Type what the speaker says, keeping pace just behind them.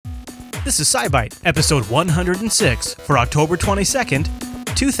This is SciByte, episode 106 for October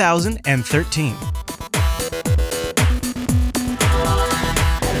 22nd, 2013.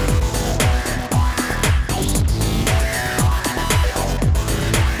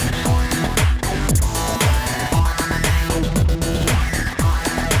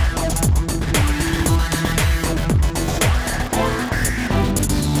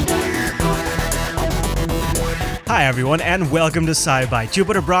 Hi everyone, and welcome to SciByte,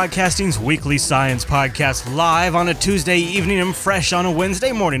 Jupiter Broadcasting's weekly science podcast, live on a Tuesday evening and fresh on a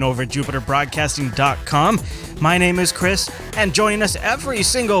Wednesday morning over at jupiterbroadcasting.com. My name is Chris, and joining us every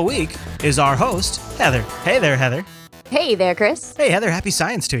single week is our host, Heather. Hey there, Heather. Hey there, Chris. Hey Heather, happy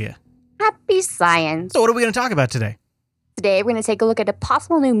science to you. Happy science. So what are we going to talk about today? Today we're going to take a look at a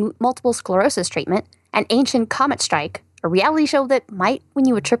possible new multiple sclerosis treatment, an ancient comet strike, a reality show that might win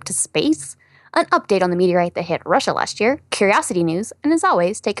you a trip to space, an update on the meteorite that hit Russia last year, curiosity news, and as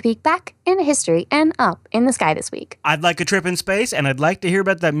always, take a peek back into history and up in the sky this week. I'd like a trip in space, and I'd like to hear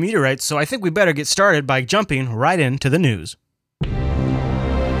about that meteorite, so I think we better get started by jumping right into the news.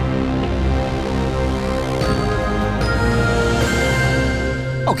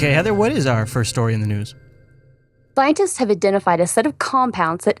 Okay, Heather, what is our first story in the news? Scientists have identified a set of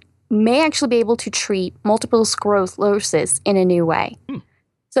compounds that may actually be able to treat multiple sclerosis in a new way.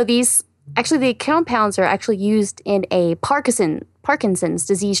 So the compounds are actually used in a Parkinson's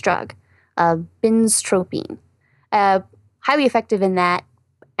disease drug, benztropine. Highly effective in that,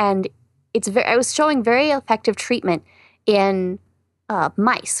 and it was showing very effective treatment in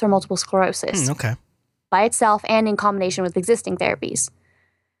mice for multiple sclerosis. Okay. By itself and in combination with existing therapies.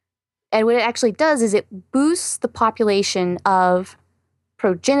 And what it actually does is it boosts the population of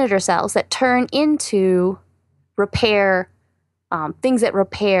progenitor cells that turn into things that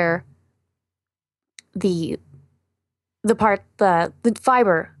repair the fiber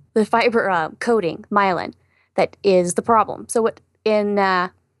coating, myelin, that is the problem. So we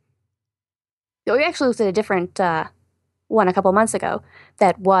actually looked at a different one a couple of months ago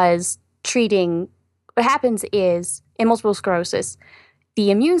that was treating. What happens is in multiple sclerosis,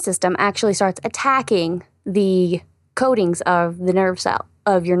 the immune system actually starts attacking the coatings of the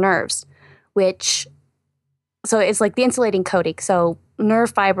your nerves, so it's like the insulating coating. So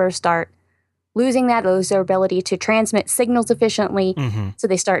nerve fibers start lose their ability to transmit signals efficiently, so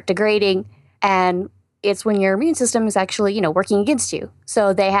they start degrading, and it's when your immune system is actually, working against you.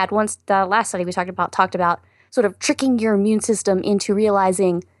 So they had the last study we talked about sort of tricking your immune system into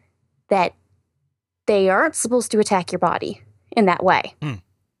realizing that they aren't supposed to attack your body in that way.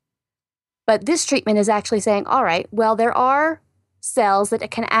 But this treatment is actually saying, all right, well, there are cells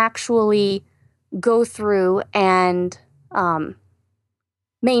that can actually go through and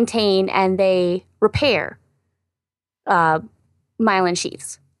maintain, and they repair myelin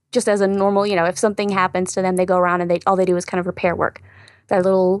sheaths. Just as a normal, if something happens to them, they go around and all they do is kind of repair work. They're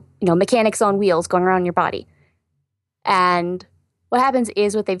little, mechanics on wheels going around your body. And what happens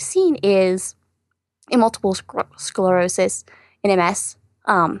is, what they've seen is, in multiple sclerosis, in MS,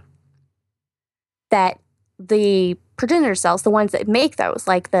 that the progenitor cells, the ones that make those,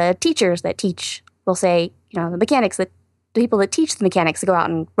 like the teachers that teach, will say, the people that teach the mechanics to go out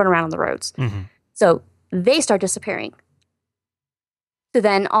and run around on the roads. So they start disappearing. So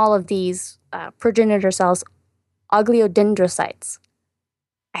then all of these progenitor cells, oligodendrocytes,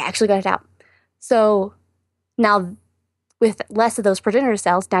 I actually got it out. So now with less of those progenitor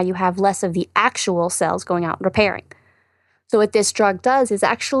cells, now you have less of the actual cells going out and repairing. So what this drug does is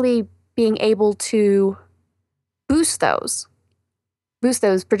actually being able to boost those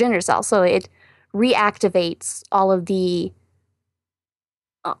progenitor cells. So it reactivates all of the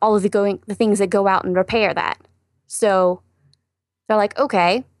things that go out and repair that. So they're like,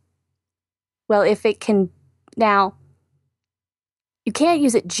 okay, well, if it can now, you can't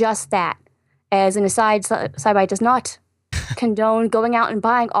use it just that. As an aside, SciByte does not condone going out and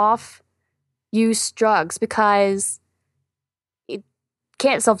buying off-use drugs because it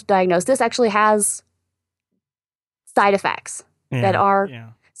can't self-diagnose. This actually has side effects that are... Yeah.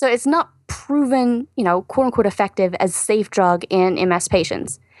 So it's not proven, quote-unquote effective as a safe drug in MS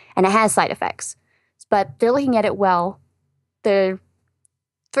patients, and it has side effects. But they're looking at it well. The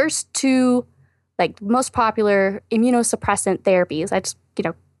first two, most popular immunosuppressant therapies, that's,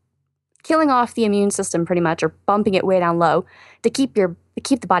 killing off the immune system pretty much, or bumping it way down low to keep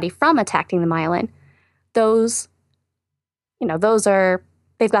the body from attacking the myelin. Those,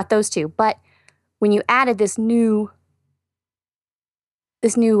 they've got those two. But when you added this new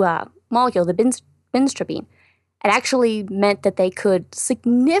molecule, the benztropine, it actually meant that they could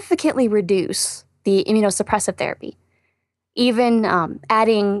significantly reduce the immunosuppressive therapy. Even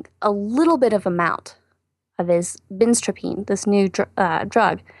adding a little bit of amount of his benztropine, this new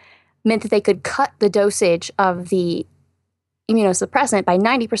drug, meant that they could cut the dosage of the immunosuppressant by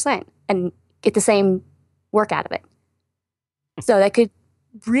 90% and get the same work out of it. So that could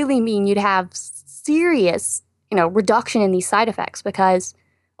really mean you'd have serious, reduction in these side effects, because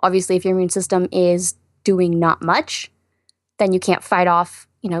obviously if your immune system is doing not much, then you can't fight off,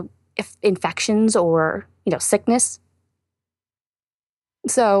 if infections or, sickness.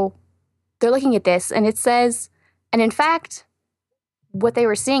 So they're looking at this and it says, and in fact, what they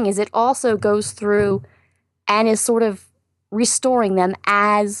were seeing is it also goes through and is sort of restoring them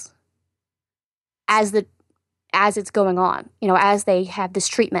as it's going on, as they have this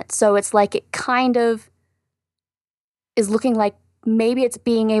treatment. So it's like it kind of is looking like maybe it's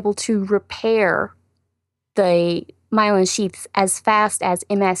being able to repair the myelin sheaths as fast as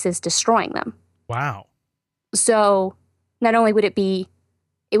MS is destroying them. Wow. So not only would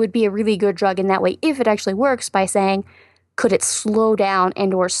it would be a really good drug in that way if it actually works, by saying, could it slow down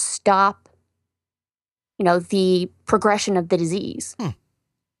and or stop, the progression of the disease?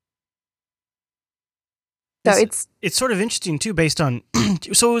 So it's sort of interesting too, based on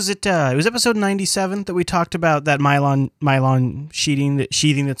so was it was episode 97 that we talked about that myelin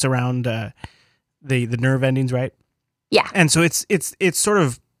sheathing that's around the nerve endings, right? Yeah. And so it's sort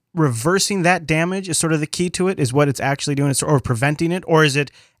of reversing that damage is sort of the key to it, is what it's actually doing, or preventing it, or is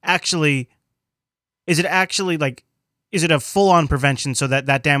it actually like, is it a full-on prevention so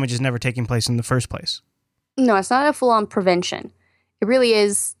that damage is never taking place in the first place? No, it's not a full-on prevention. It really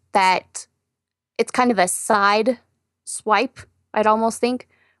is that it's kind of a side swipe, I'd almost think,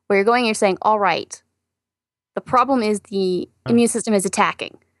 where you're going and you're saying, all right, the problem is the immune system is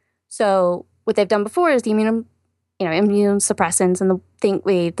attacking. So what they've done before is the immune suppressants, and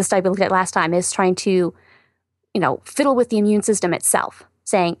the study we looked at last time is trying to, fiddle with the immune system itself,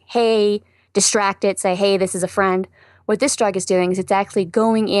 saying, hey, distract it, say, hey, this is a friend. What this drug is doing is it's actually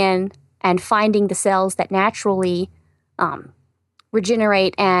going in and finding the cells that naturally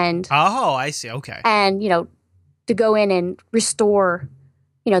regenerate and... Oh, I see. Okay. And, to go in and restore,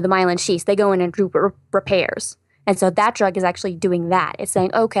 the myelin sheaths. They go in and do repairs. And so that drug is actually doing that. It's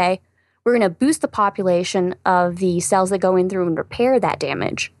saying, okay, we're going to boost the population of the cells that go in through and repair that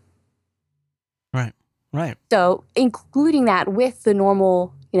damage. Right. So including that with the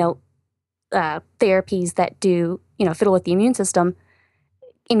normal, therapies that do, fiddle with the immune system,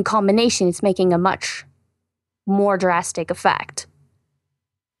 in combination, it's making a much more drastic effect.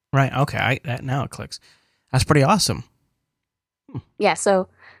 Right. Okay. Now it clicks. That's pretty awesome. Yeah. So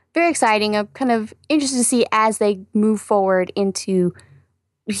very exciting. I'm kind of interested to see as they move forward into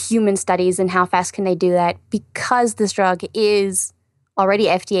human studies and how fast can they do that, because this drug is already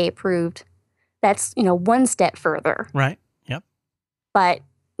FDA approved. That's, one step further. Right. Yep. But,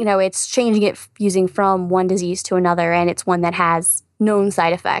 it's changing it using from one disease to another, and it's one that has known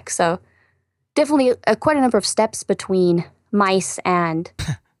side effects. So definitely quite a number of steps between mice and,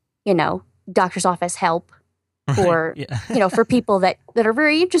 doctor's office help for, for people that are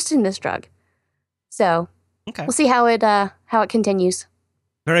very interested in this drug. So We'll see how it continues.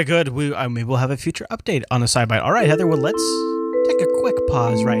 Very good. Maybe we'll have a future update on the SciByte. All right, Heather, well, let's take a quick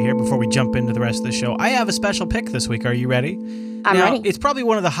pause right here before we jump into the rest of the show. I have a special pick this week. Are you ready? I'm ready. It's probably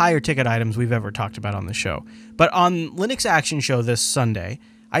one of the higher ticket items we've ever talked about on the show. But on Linux Action Show this Sunday,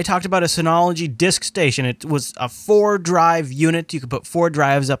 I talked about a Synology disk station. It was a 4-drive unit. You could put 4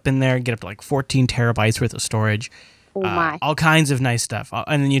 drives up in there and get up to like 14 terabytes worth of storage. Oh my. All kinds of nice stuff.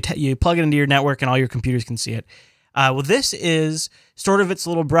 And then you plug it into your network and all your computers can see it. Well, this is sort of its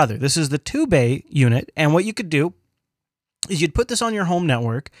little brother. This is the 2-bay unit, and what you could do is you'd put this on your home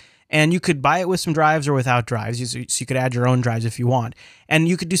network, and you could buy it with some drives or without drives, so you could add your own drives if you want, and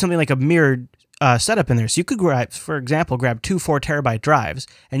you could do something like a mirrored setup in there. So you could grab 2 4-terabyte drives,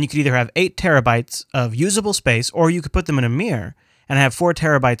 and you could either have 8 terabytes of usable space, or you could put them in a mirror and have 4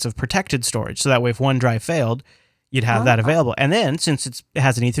 terabytes of protected storage, so that way if one drive failed, you'd have that available. And then, since it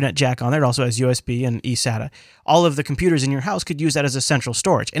has an Ethernet jack on there, it also has USB and eSATA. All of the computers in your house could use that as a central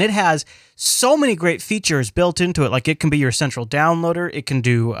storage. And it has so many great features built into it. Like, it can be your central downloader. It can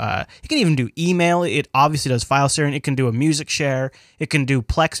even do email. It obviously does file sharing. It can do a music share. It can do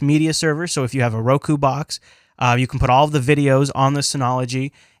Plex media server. So if you have a Roku box, you can put all of the videos on the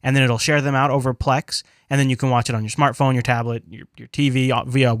Synology, and then it'll share them out over Plex. And then you can watch it on your smartphone, your tablet, your TV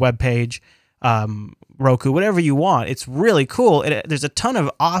via a web page. Roku, whatever you want. It's really cool. There's a ton of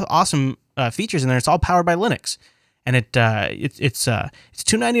awesome features in there. It's all powered by Linux, and it's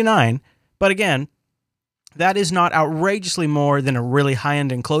 $299. But again, That is not outrageously more than a really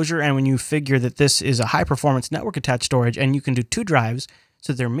high-end enclosure, and when you figure that this is a high-performance network-attached storage and you can do 2 drives,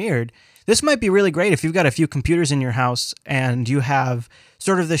 so they're mirrored, this might be really great if you've got a few computers in your house and you have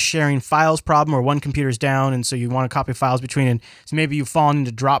sort of this sharing files problem, or one computer's down and so you want to copy files between, and so maybe you've fallen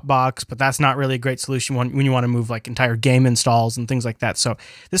into Dropbox, but that's not really a great solution when you want to move like entire game installs and things like that. So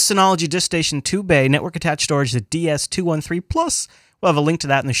this Synology DiskStation 2-bay network-attached storage, the DS213 Plus, we'll have a link to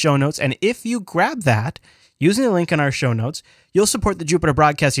that in the show notes, and if you grab that, using the link in our show notes, you'll support the Jupiter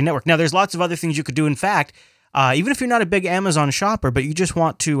Broadcasting Network. Now, there's lots of other things you could do. In fact, even if you're not a big Amazon shopper, but you just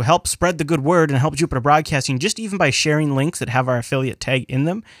want to help spread the good word and help Jupiter Broadcasting, just even by sharing links that have our affiliate tag in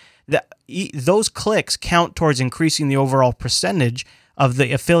them, those clicks count towards increasing the overall percentage of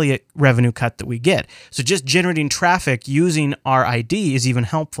the affiliate revenue cut that we get. So just generating traffic using our ID is even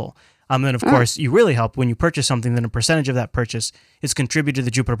helpful. And then, of course, you really help when you purchase something, then a percentage of that purchase is contributed to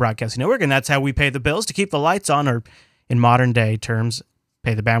the Jupiter Broadcasting Network, and that's how we pay the bills to keep the lights on, or in modern day terms,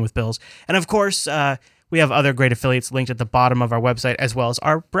 pay the bandwidth bills. And, of course, we have other great affiliates linked at the bottom of our website, as well as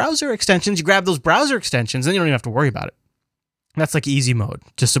our browser extensions. You grab those browser extensions, then you don't even have to worry about it. That's like easy mode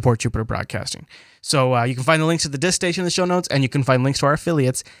to support Jupiter Broadcasting. So you can find the links to the disk station in the show notes, and you can find links to our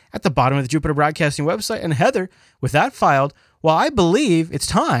affiliates at the bottom of the Jupiter Broadcasting website. And Heather, with that filed, well, I believe it's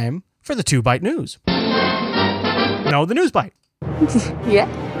time for the 2-Byte News. No, the News Byte. Yeah.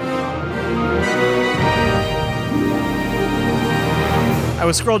 I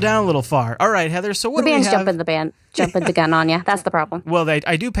was scrolled down a little far. All right, Heather, so what do we have? Jumping the gun on you. That's the problem. Well,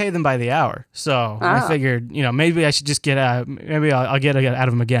 I do pay them by the hour, so I figured, maybe I should just get maybe I'll get out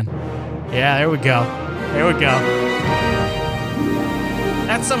of them again. Yeah, there we go. There we go.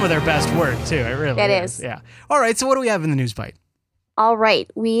 That's some of their best work, too. It really is. Yeah. All right, so what do we have in the News Byte? All right,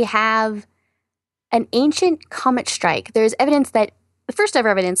 we have an ancient comet strike. There's evidence that, the first ever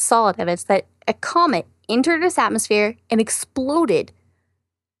evidence, solid evidence, that a comet entered Earth's atmosphere and exploded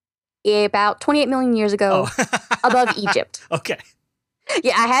about 28 million years ago above Egypt. Okay.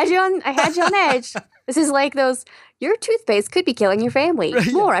 Yeah, I had you on edge. This is like those, your toothpaste could be killing your family.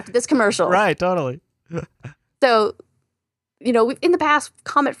 More after this commercial. Right, totally. So, in the past,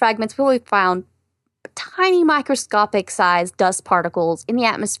 comet fragments, we really found tiny microscopic sized dust particles in the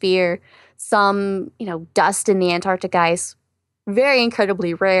atmosphere, some, dust in the Antarctic ice, very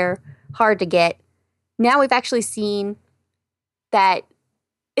incredibly rare, hard to get. Now we've actually seen that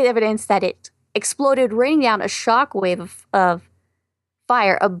evidence that it exploded, raining down a shock wave of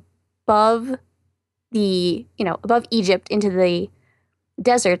fire above above Egypt into the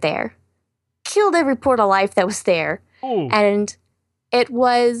desert there, killed every port of life that was there. Ooh. And it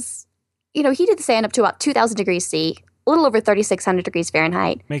was, heated the sand up to about 2,000 degrees C, a little over 3,600 degrees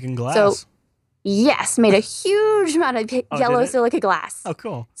Fahrenheit. Making glass. So, yes, made a huge amount of yellow silica glass. Oh,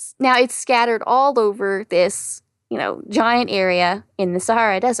 cool. Now, it's scattered all over this, giant area in the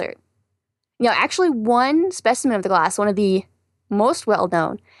Sahara Desert. Actually, one specimen of the glass, one of the most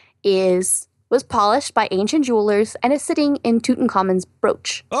well-known, was polished by ancient jewelers and is sitting in Tutankhamun's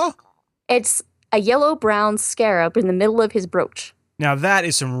brooch. Oh. It's a yellow-brown scarab in the middle of his brooch. Now, that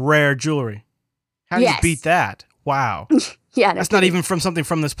is some rare jewelry. How do you beat that? Wow. Yeah. That's not even from something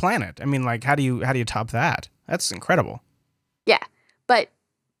from this planet. I mean, like, how do you top that? That's incredible. Yeah. But,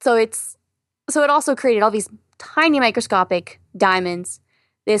 so it also created all these tiny microscopic diamonds.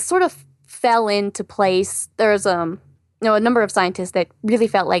 This sort of fell into place. There's, a number of scientists that really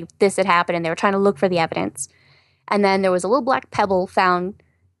felt like this had happened, and they were trying to look for the evidence. And then there was a little black pebble found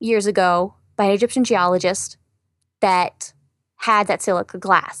years ago by an Egyptian geologist that had that silica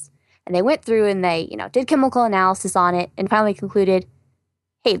glass. And they went through and they, did chemical analysis on it and finally concluded,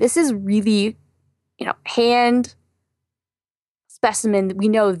 hey, this is really, hand specimen. We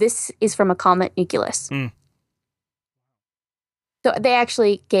know this is from a comet nucleus. Mm. So they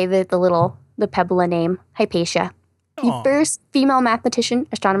actually gave it the pebble a name, Hypatia. The first female mathematician,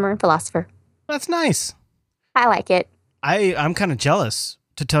 astronomer, and philosopher. That's nice. I like it. I'm kind of jealous,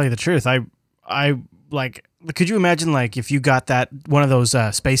 to tell you the truth. I like, could you imagine, like, if you got one of those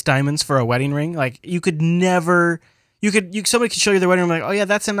space diamonds for a wedding ring? Like, you could never, somebody could show you their wedding ring, like, oh yeah,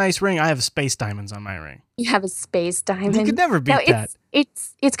 that's a nice ring. I have space diamonds on my ring. You have a space diamond. You could never beat that.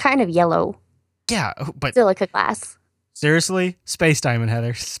 It's kind of yellow. Yeah, but silica glass. Seriously? Space diamond,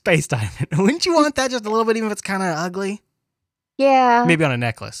 Heather. Space diamond. Wouldn't you want that just a little bit, even if it's kind of ugly? Yeah. Maybe on a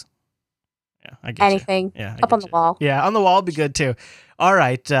necklace. Yeah, I get anything. You. Yeah, up on the wall. Yeah, on the wall would be good too. All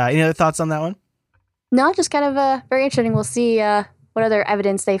right. Any other thoughts on that one? No, just kind of very interesting. We'll see what other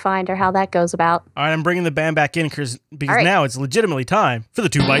evidence they find or how that goes about. All right, I'm bringing the band back in because now it's legitimately time for the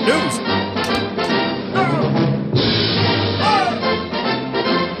 2-Byte News.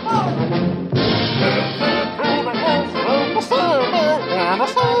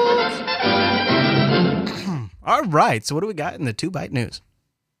 right. So what do we got in the 2Byte news?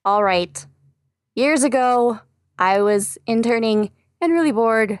 All right. Years ago, I was interning and really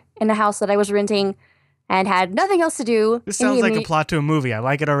bored in a house that I was renting and had nothing else to do. This sounds like a plot to a movie. I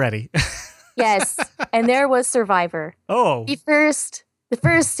like it already. Yes. And there was Survivor. Oh. The first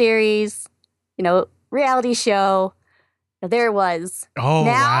series, reality show. There it was. Oh,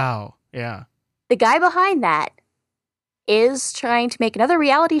 now, wow. Yeah. The guy behind that is trying to make another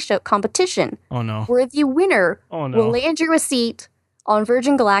reality show competition. Oh, no. Where the winner will land you a seat on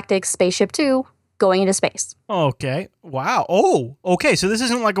Virgin Galactic's Spaceship 2 going into space. Okay. Wow. Oh, okay. So this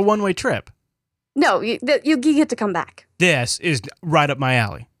isn't like a one-way trip. No, you get to come back. This is right up my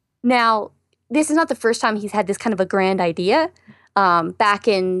alley. Now, this is not the first time he's had this kind of a grand idea. Back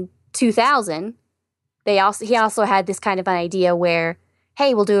in 2000, he also had this kind of an idea where,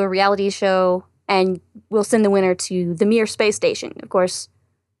 hey, we'll do a reality show and we'll send the winner to the Mir space station. Of course,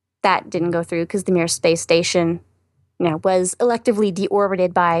 that didn't go through because the Mir space station, was electively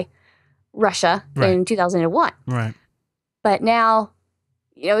deorbited by Russia in 2001. Right. But now,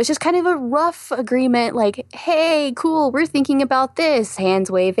 it's just kind of a rough agreement. Like, hey, cool, we're thinking about this. Hands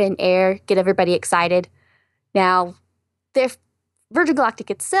wave in air, get everybody excited. Now, Virgin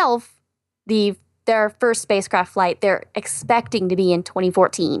Galactic itself, their first spacecraft flight, they're expecting to be in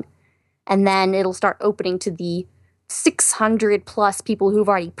 2014. And then it'll start opening to the 600 plus people who've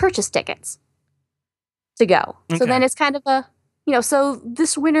already purchased tickets to go. Okay. So then it's kind of so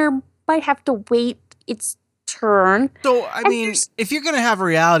this winner might have to wait its turn. So, I mean, if you're going to have a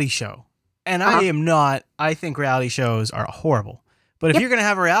reality show, and I think reality shows are horrible, but if you're going to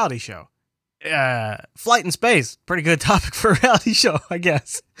have a reality show, flight in space, pretty good topic for a reality show, I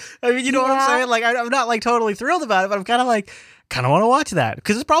guess. I mean, you know what I'm saying? Like, I'm not like totally thrilled about it, but I'm kind of want to watch that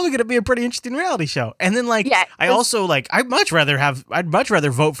because it's probably going to be a pretty interesting reality show. And then I'd much rather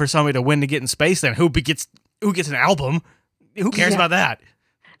vote for somebody to win to get in space than who gets an album. Who cares about that?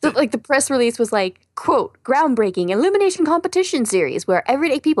 So, the press release was quote, groundbreaking elimination competition series where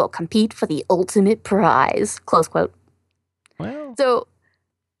everyday people compete for the ultimate prize, close quote. Well. So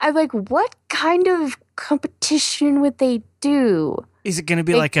I'm like, what kind of competition would they do? Is it going to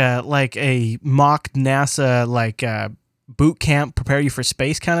be like a mock NASA, boot camp, prepare you for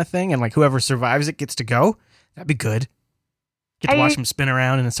space kind of thing? And whoever survives it gets to go? That'd be good. Get to watch them spin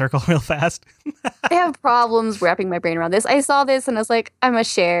around in a circle real fast. I have problems wrapping my brain around this. I saw this and I was like, I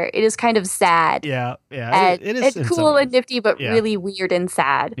must share. It is kind of sad. Yeah. It is. It's cool and nifty, but really weird and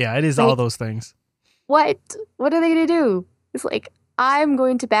sad. Yeah, it is all those things. What are they going to do? It's I'm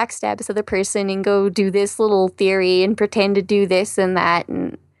going to backstab this other person and go do this little theory and pretend to do this and that.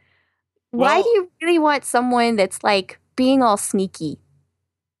 And why do you really want someone that's being all sneaky?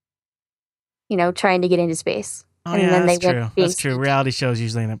 Trying to get into space. Oh, and then that's true. That's true. Reality shows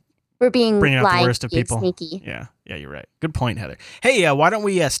usually end up bringing out the worst of people. Sneaky. Yeah, you're right. Good point, Heather. Hey, why don't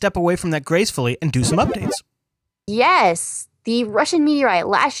we step away from that gracefully and do some updates? Yes. The Russian meteorite.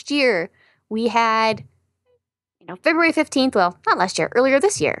 Last year, we had, February 15th, well, not last year, earlier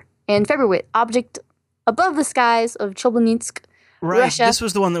this year, in February, object above the skies of Chelyabinsk, Russia. This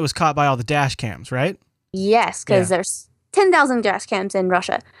was the one that was caught by all the dash cams, right? Yes, because there's 10,000 dash cams in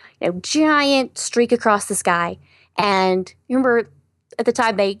Russia. Giant streak across the sky. And remember, at the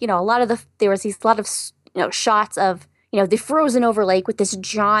time, there was a lot of shots of, the frozen over lake with this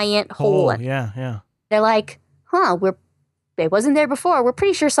giant hole. Oh, yeah. They're like, it wasn't there before. We're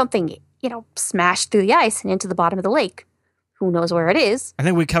pretty sure something, smashed through the ice and into the bottom of the lake. Who knows where it is? I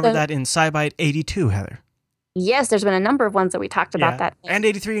think we covered that in SciByte 82, Heather. Yes, there's been a number of ones that we talked about that. And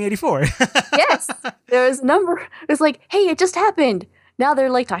 83 and 84. Yes, there was a number. It's hey, it just happened. Now they're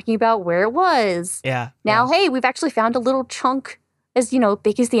talking about where it was. Yeah. Now, hey, we've actually found a little chunk as,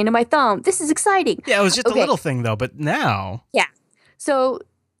 big as the end of my thumb. This is exciting. Yeah, it was just a little thing, though, but now. Yeah. So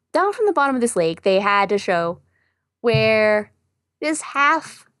down from the bottom of this lake, they had a show where this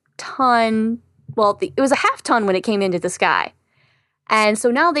half-ton, it was a half-ton when it came into the sky. And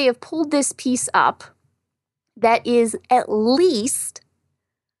so now they have pulled this piece up that is at least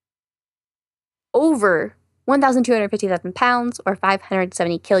over 1,250,000 pounds or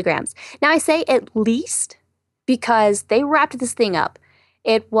 570 kilograms. Now I say at least because they wrapped this thing up.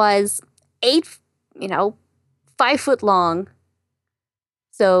 It was 5 foot long.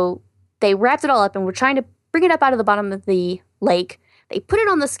 So they wrapped it all up and were trying to bring it up out of the bottom of the lake. They put it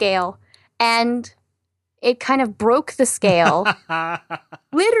on the scale and it kind of broke the scale.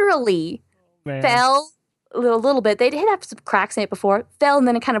 Literally fell a little bit. They did have some cracks in it before. Fell and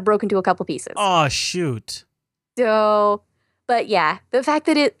then it kind of broke into a couple pieces. Oh, shoot. So, but yeah, the fact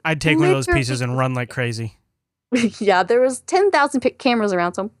that I'd take one of those pieces and run like crazy. Yeah, there was 10,000 cameras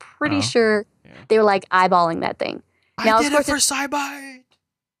around, so I'm pretty sure They were like eyeballing that thing. Now, I did it for SciByte.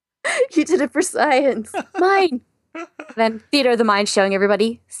 You did it for science. Mine. Then Theater of the Mind showing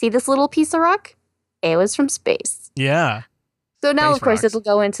everybody, see this little piece of rock? It was from space. Yeah. So now, Space of course, rocks. it'll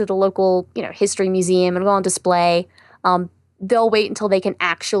go into the local, history museum. It'll go on display. They'll wait until they can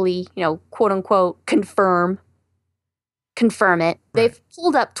actually, quote unquote, confirm it. Right. They've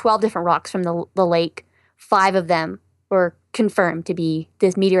pulled up 12 different rocks from the lake. 5 of them were confirmed to be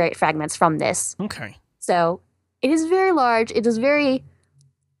these meteorite fragments from this. Okay. So it is very large. It is very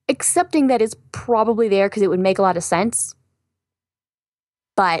accepting that it's probably there because it would make a lot of sense.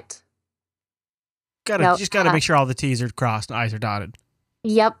 But Just gotta make sure all the T's are crossed and I's are dotted.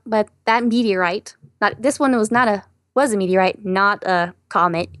 Yep, but that meteorite, this one was a meteorite, not a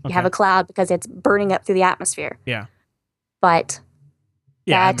comet. You have a cloud because it's burning up through the atmosphere. Yeah. But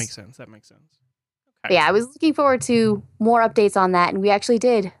that makes sense. Okay. Yeah, I was looking forward to more updates on that, and we actually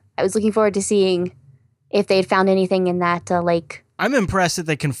did. I was looking forward to seeing if they'd found anything in that lake. I'm impressed that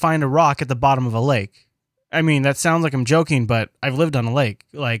they can find a rock at the bottom of a lake. I mean, that sounds like I'm joking, but I've lived on a lake.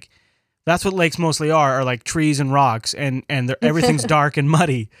 Like, that's what lakes mostly are like trees and rocks, and everything's dark and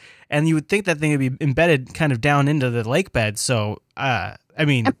muddy. And you would think that thing would be embedded kind of down into the lake bed. So,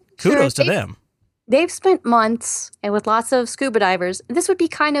 kudos to them. They've spent months, and with lots of scuba divers, this would be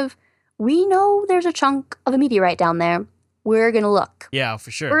we know there's a chunk of a meteorite down there. We're going to look. Yeah, for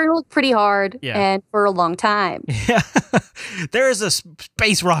sure. We're going to look pretty hard and for a long time. Yeah. There is a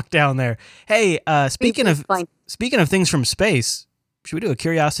space rock down there. Hey, speaking of things from space, should we do a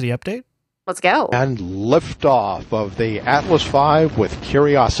curiosity update? Let's go. And liftoff of the Atlas V with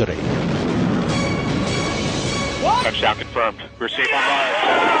Curiosity. Touchdown confirmed. We're safe on Mars.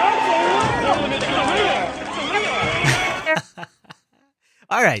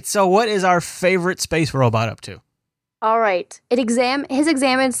 All right, so what is our favorite space robot up to? All right. His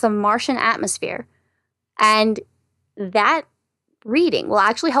examines the Martian atmosphere, and that reading will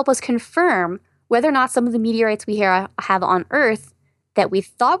actually help us confirm whether or not some of the meteorites we have on Earth that we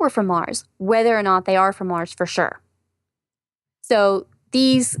thought were from Mars, whether or not they are from Mars for sure. So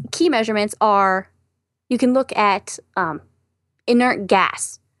these key measurements are, you can look at inert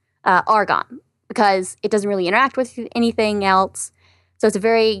gas, argon, because it doesn't really interact with anything else. So it's a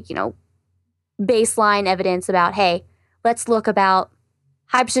very, baseline evidence about, hey, let's look about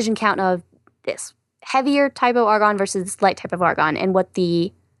high precision count of this heavier type of argon versus this light type of argon and what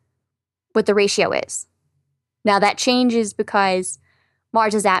the ratio is. Now that changes because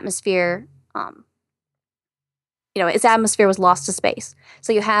Mars's atmosphere, its atmosphere was lost to space.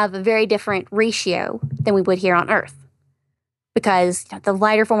 So you have a very different ratio than we would here on Earth. Because the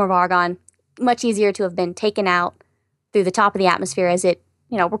lighter form of argon, much easier to have been taken out through the top of the atmosphere as it,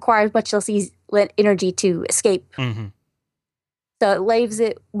 requires much less energy to escape. Mm-hmm. So it leaves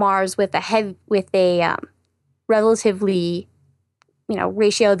Mars with a relatively,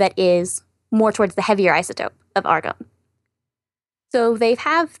 ratio that is more towards the heavier isotope of argon. So they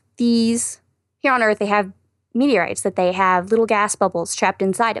have these, here on Earth, they have meteorites that they have little gas bubbles trapped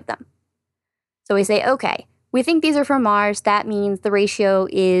inside of them. So we say, okay, we think these are from Mars. That means the ratio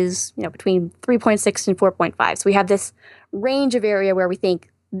is, between 3.6 and 4.5. So we have this range of area where we think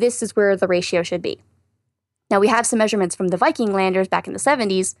this is where the ratio should be. Now, we have some measurements from the Viking landers back in the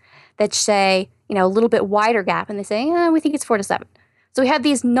 70s that say, a little bit wider gap, and they say, we think it's 4 to 7. So we have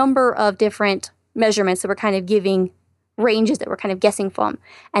these number of different measurements that we're kind of giving ranges that we're kind of guessing from.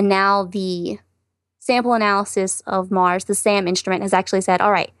 And now the sample analysis of Mars, the SAM instrument, has actually said,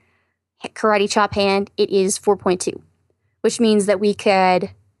 all right, karate chop hand, it is 4.2, which means that we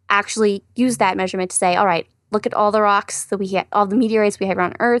could actually use that measurement to say, all right, look at all the rocks that we have, all the meteorites we have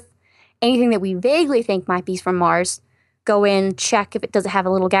around Earth, anything that we vaguely think might be from Mars, go in, check if it doesn't have a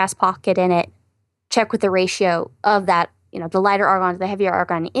little gas pocket in it, check what the ratio of that, the lighter argon to the heavier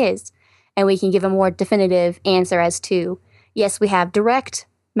argon is, and we can give a more definitive answer as to, yes, we have direct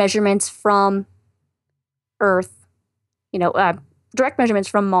measurements from Earth, direct measurements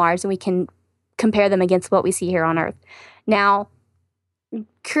from Mars, and we can compare them against what we see here on Earth. Now,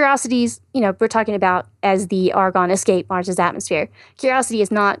 Curiosity's, we're talking about as the argon escape Mars's atmosphere. Curiosity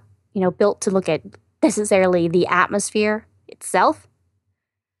is not, built to look at necessarily the atmosphere itself.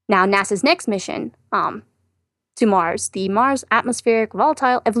 Now, NASA's next mission to Mars, the Mars Atmospheric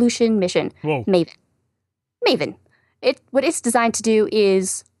Volatile Evolution Mission, Whoa. MAVEN. What it's designed to do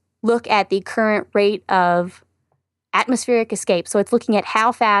is look at the current rate of atmospheric escape. So it's looking at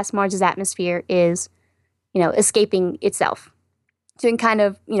how fast Mars's atmosphere is, escaping itself. So you can kind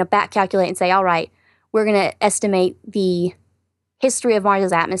of, back calculate and say, all right, we're going to estimate the history of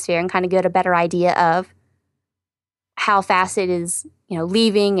Mars's atmosphere and kind of get a better idea of how fast it is,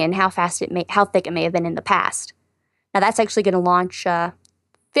 leaving and how thick it may have been in the past. Now that's actually going to launch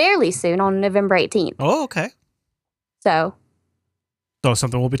fairly soon on November 18th. Oh, okay. So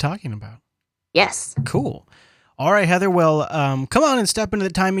something we'll be talking about. Yes. Cool. All right, Heather. Well, come on and step into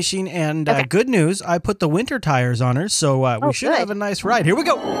the time machine. And Okay. good news, I put the winter tires on her, so we should good. have a nice ride. Here we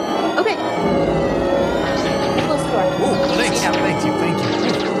go. Okay. Close the door. Oh, thanks. Thank you.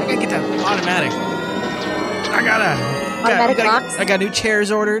 I gotta get that automatic. Automatic locks? I got new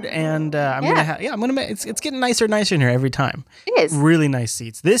chairs ordered, and I'm gonna make it's getting nicer and nicer in here every time. It is. Really nice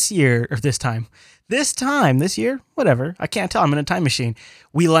seats. This year, whatever. I can't tell. I'm in a time machine.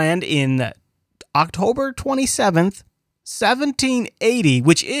 We land in October 27th, 1780,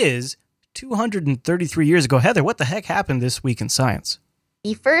 which is 233 years ago. Heather, what the heck happened this week in science?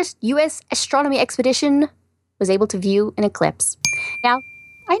 The first U.S. astronomy expedition was able to view an eclipse. Now,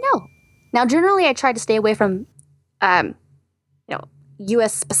 I know. Now, generally, I try to stay away from,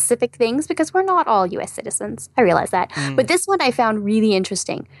 U.S. specific things because we're not all U.S. citizens. I realize that. But this one I found really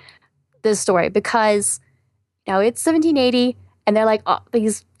interesting, this story, because, it's 1780, and they're like,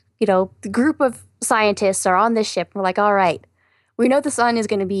 these, the group of scientists are on this ship. We're like, all right, we know the sun is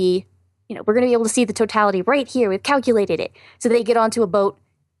going to be, we're going to be able to see the totality right here. We've calculated it. So they get onto a boat,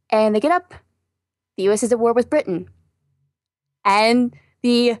 and they get up. The U.S. is at war with Britain. And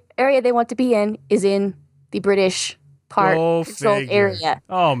the area they want to be in is in the British controlled area.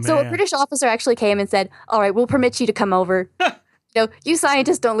 Oh, man. So a British officer actually came and said, all right, we'll permit you to come over. You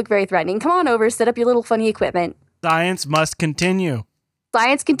scientists don't look very threatening. Come on over, set up your little funny equipment. Science must continue.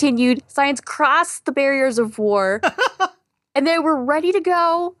 Science continued. Science crossed the barriers of war. And they were ready to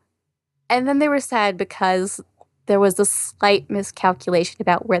go. And then they were sad because there was a slight miscalculation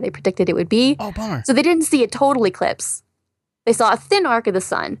about where they predicted it would be. Oh, bummer. So they didn't see a total eclipse. They saw a thin arc of the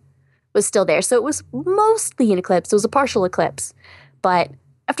sun was still there. So it was mostly an eclipse. It was a partial eclipse. But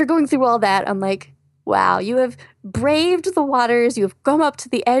after going through all that, I'm like, wow, you have braved the waters. You have come up to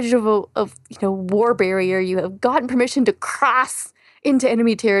the edge of a war barrier. You have gotten permission to cross into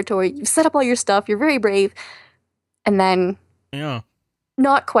enemy territory. You've set up all your stuff. You're very brave. And then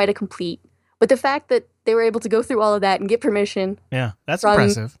not quite a complete. But the fact that they were able to go through all of that and get permission. Yeah, that's from,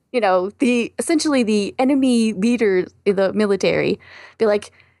 impressive. Essentially the enemy leaders in the military be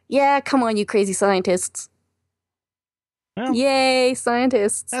like, yeah, come on, you crazy scientists. Well, yay,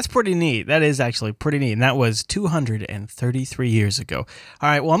 scientists. That's pretty neat. That is actually pretty neat. And that was 233 years ago. All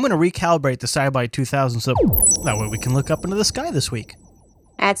right, well, I'm going to recalibrate the SciByte 2000 so that way we can look up into the sky this week.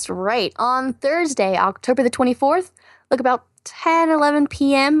 That's right. On Thursday, October the 24th, look about 11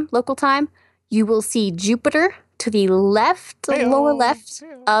 p.m. local time, you will see Jupiter to the left, lower left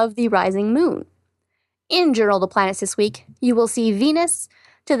of the rising moon. In Journal of the Planets this week, you will see Venus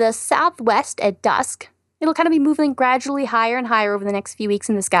to the southwest at dusk. It'll kind of be moving gradually higher and higher over the next few weeks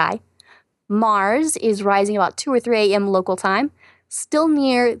in the sky. Mars is rising about 2 or 3 a.m. local time, still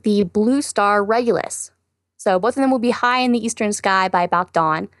near the blue star Regulus. So both of them will be high in the eastern sky by about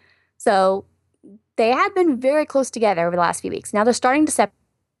dawn. So they have been very close together over the last few weeks. Now they're starting to separate.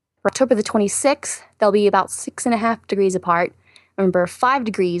 October the 26th, they'll be about 6.5 degrees apart. Remember, 5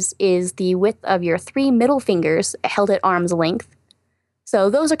 degrees is the width of your 3 middle fingers held at arm's length.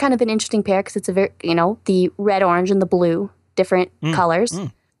 So those are kind of an interesting pair because it's a very, the red, orange, and the blue, different colors.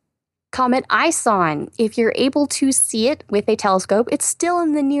 Comet Ison, if you're able to see it with a telescope, it's still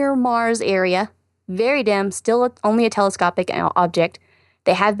in the near Mars area. Very dim, still only a telescopic object.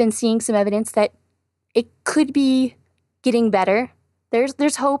 They have been seeing some evidence that it could be getting better.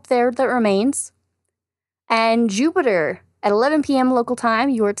 There's hope there that remains. And Jupiter, at 11 p.m. local time,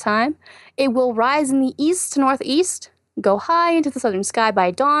 your time, it will rise in the east to northeast, go high into the southern sky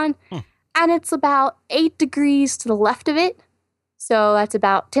by dawn, and it's about 8 degrees to the left of it. So that's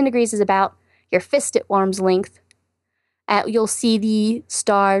about 10 degrees is about your fist at arm's length. You'll see the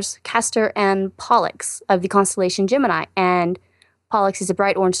stars Castor and Pollux of the constellation Gemini, and Pollux is a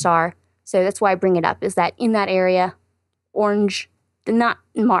bright orange star. So that's why I bring it up, is that in that area, orange, not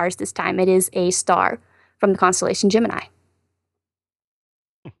Mars this time, it is a star from the constellation Gemini.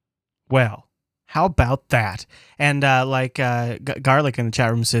 Well, how about that? And Garlic in the chat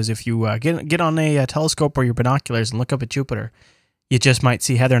room says, if you get on a telescope or your binoculars and look up at Jupiter, you just might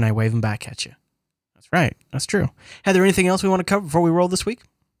see Heather and I waving back at you. That's right. That's true. Heather, anything else we want to cover before we roll this week?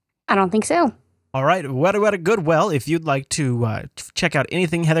 I don't think so. All right, what a good. Well, if you'd like to check out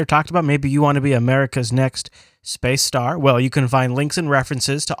anything Heather talked about, maybe you want to be America's next space star, well, you can find links and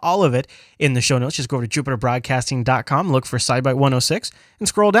references to all of it in the show notes. Just go over to jupiterbroadcasting.com, look for SciByte 106, and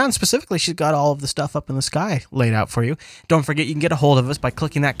scroll down. Specifically, she's got all of the stuff up in the sky laid out for you. Don't forget, you can get a hold of us by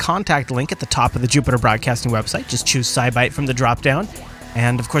clicking that contact link at the top of the Jupiter Broadcasting website. Just choose SciByte from the drop-down.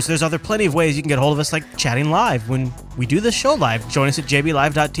 And, of course, there's plenty of ways you can get a hold of us, like chatting live when we do this show live. Join us at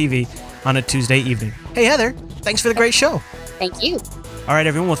jblive.tv on a Tuesday evening. Hey, Heather, thanks for the great show. Thank you. All right,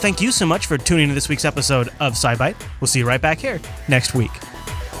 everyone. Well, thank you so much for tuning in to this week's episode of SciByte. We'll see you right back here next week.